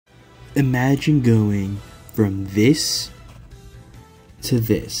Imagine going from this to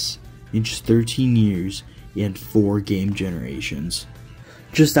this in just 13 years and 4 game generations.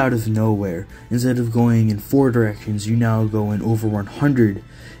 Just out of nowhere, instead of going in 4 directions, you now go in over 100,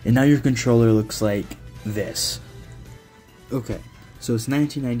 and now your controller looks like this. Okay, so it's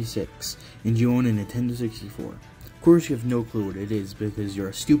 1996, and you own a Nintendo 64. Of course you have no clue what it is, because you're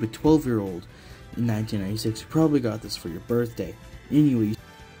a stupid 12-year-old in 1996 who probably got this for your birthday. Anyway,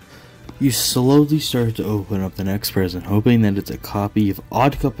 you slowly start to open up the next present, hoping that it's a copy of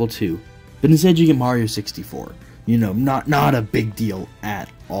Odd Couple 2, but instead you get Mario 64. You know, not a big deal at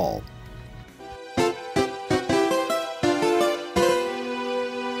all.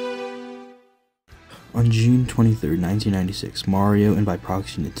 On June 23rd, 1996, Mario and by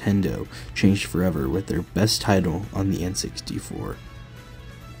proxy Nintendo changed forever with their best title on the N64.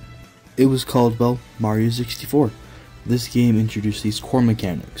 It was called, well, Mario 64. This game introduced these core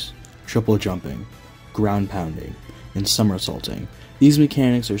mechanics: triple jumping, ground pounding, and somersaulting. These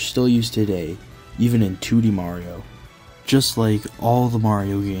mechanics are still used today, even in 2D Mario. Just like all the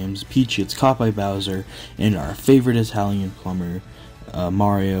Mario games, Peach gets caught by Bowser, and our favorite Italian plumber,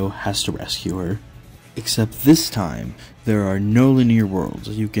 Mario, has to rescue her. Except this time, there are no linear worlds.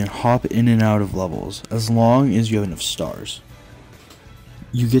 You can hop in and out of levels, as long as you have enough stars.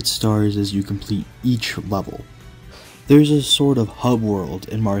 You get stars as you complete each level. There's a sort of hub world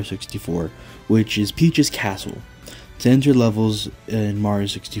in Mario 64, which is Peach's castle. To enter levels in Mario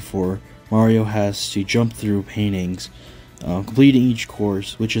 64, Mario has to jump through paintings, completing each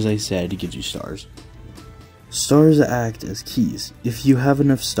course, which, as I said, gives you stars. Stars act as keys. If you have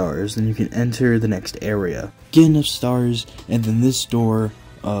enough stars, then you can enter the next area. Get enough stars, and then this door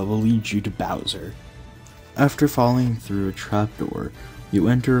will lead you to Bowser. After falling through a trapdoor, you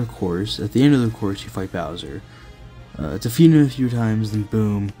enter a course. At the end of the course, you fight Bowser. Defeat him a few times, then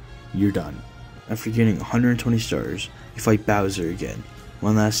boom, you're done. After getting 120 stars, you fight Bowser again,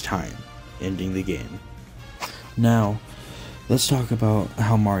 one last time, ending the game. Now, let's talk about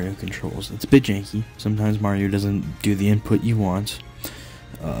how Mario controls. It's a bit janky. Sometimes Mario doesn't do the input you want.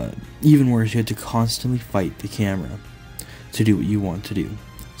 Even worse, you have to constantly fight the camera to do what you want to do.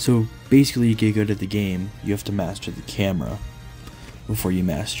 So basically, to get good at the game, you have to master the camera before you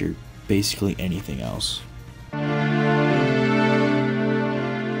master basically anything else.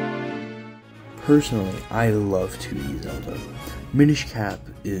 Personally, I love 2D Zelda. Minish Cap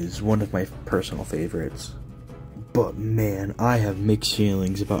is one of my personal favorites. But man, I have mixed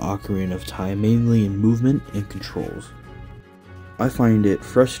feelings about Ocarina of Time, mainly in movement and controls. I find it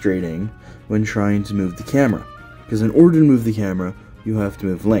frustrating when trying to move the camera, because in order to move the camera, you have to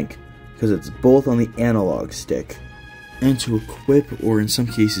move Link, because it's both on the analog stick. And to equip, or in some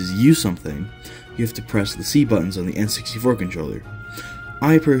cases use something, you have to press the C buttons on the N64 controller.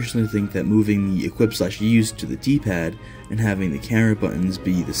 I personally think that moving the equip/use to the D-pad and having the camera buttons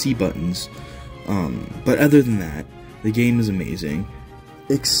be the C buttons, but other than that, the game is amazing,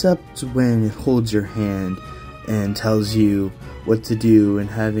 except when it holds your hand and tells you what to do, and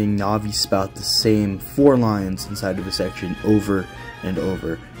having Navi spout the same 4 lines inside of a section over and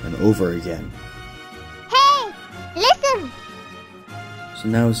over and over again. Hey, listen! So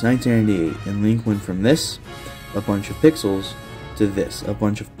now it's 1998, and Link went from this, a bunch of pixels, to this, a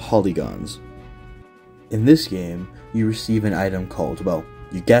bunch of polygons. In this game, you receive an item called, well,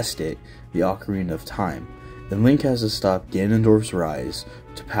 you guessed it, the Ocarina of Time, and Link has to stop Ganondorf's rise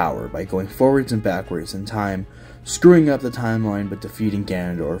to power by going forwards and backwards in time, screwing up the timeline but defeating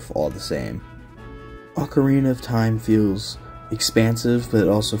Ganondorf all the same. Ocarina of Time feels expansive, but it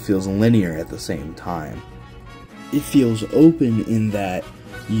also feels linear at the same time. It feels open in that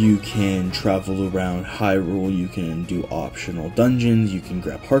you can travel around Hyrule, you can do optional dungeons, you can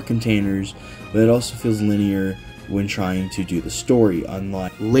grab heart containers, but it also feels linear when trying to do the story,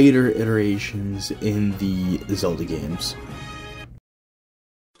 unlike later iterations in the Zelda games.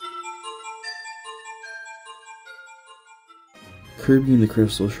 Kirby and the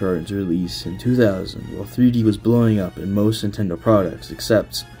Crystal Shards released in 2000, while 3D was blowing up in most Nintendo products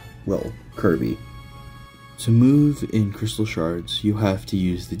except, well, Kirby. To move in Crystal Shards, you have to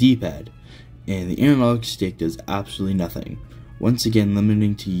use the D-pad, and the analog stick does absolutely nothing, once again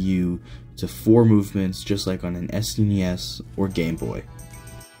limiting you to 4 movements just like on an SNES or Game Boy.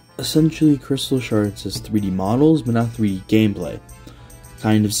 Essentially, Crystal Shards has 3D models but not 3D gameplay,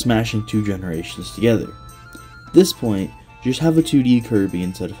 kind of smashing 2 generations together. At this point, just have a 2D Kirby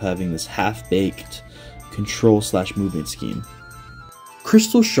instead of having this half-baked control/movement scheme.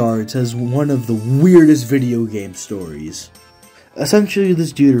 Crystal Shards has one of the weirdest video game stories. Essentially,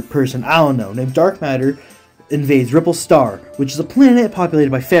 this dude or person, I don't know, named Dark Matter invades Ripple Star, which is a planet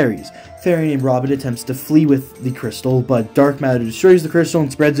populated by fairies. A fairy named Robin attempts to flee with the crystal, but dark matter destroys the crystal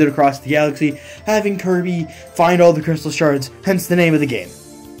and spreads it across the galaxy, having Kirby find all the crystal shards, hence the name of the game.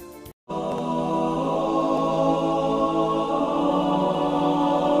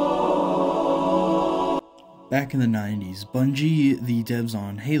 Back in the 90s, Bungie, the devs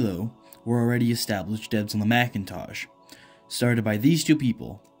on Halo, were already established devs on the Macintosh, started by these two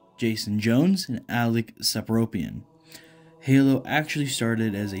people, Jason Jones and Alec Separopian. Halo actually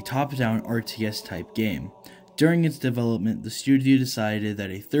started as a top-down RTS type game. During its development, the studio decided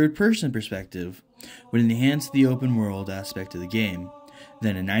that a third-person perspective would enhance the open world aspect of the game.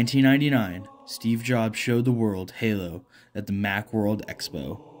 Then in 1999, Steve Jobs showed the world Halo at the Macworld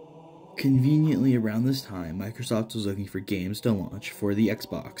Expo. Conveniently around this time, Microsoft was looking for games to launch for the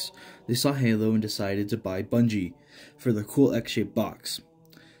Xbox. They saw Halo and decided to buy Bungie for the cool X-shaped box.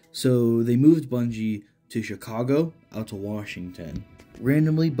 So they moved Bungie to Chicago out to Washington.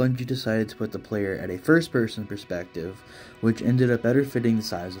 Randomly, Bungie decided to put the player at a first-person perspective, which ended up better fitting the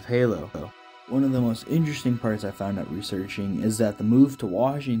size of Halo. One of the most interesting parts I found out researching is that the move to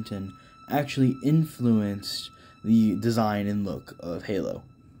Washington actually influenced the design and look of Halo.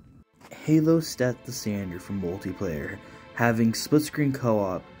 Halo set the standard for multiplayer, having split-screen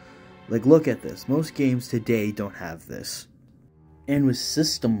co-op. Like, look at this. Most games today don't have this. And with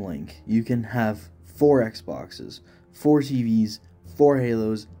System Link, you can have 4 Xboxes, 4 TVs, 4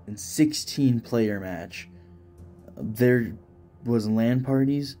 Halos, and 16-player match. There was LAN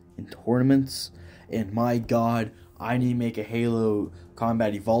parties and tournaments, and my god, I need to make a Halo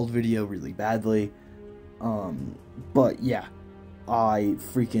Combat Evolved video really badly. But yeah, I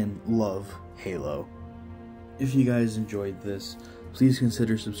freaking love Halo. If you guys enjoyed this, please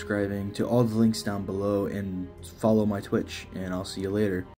consider subscribing to all the links down below and follow my Twitch, and I'll see you later.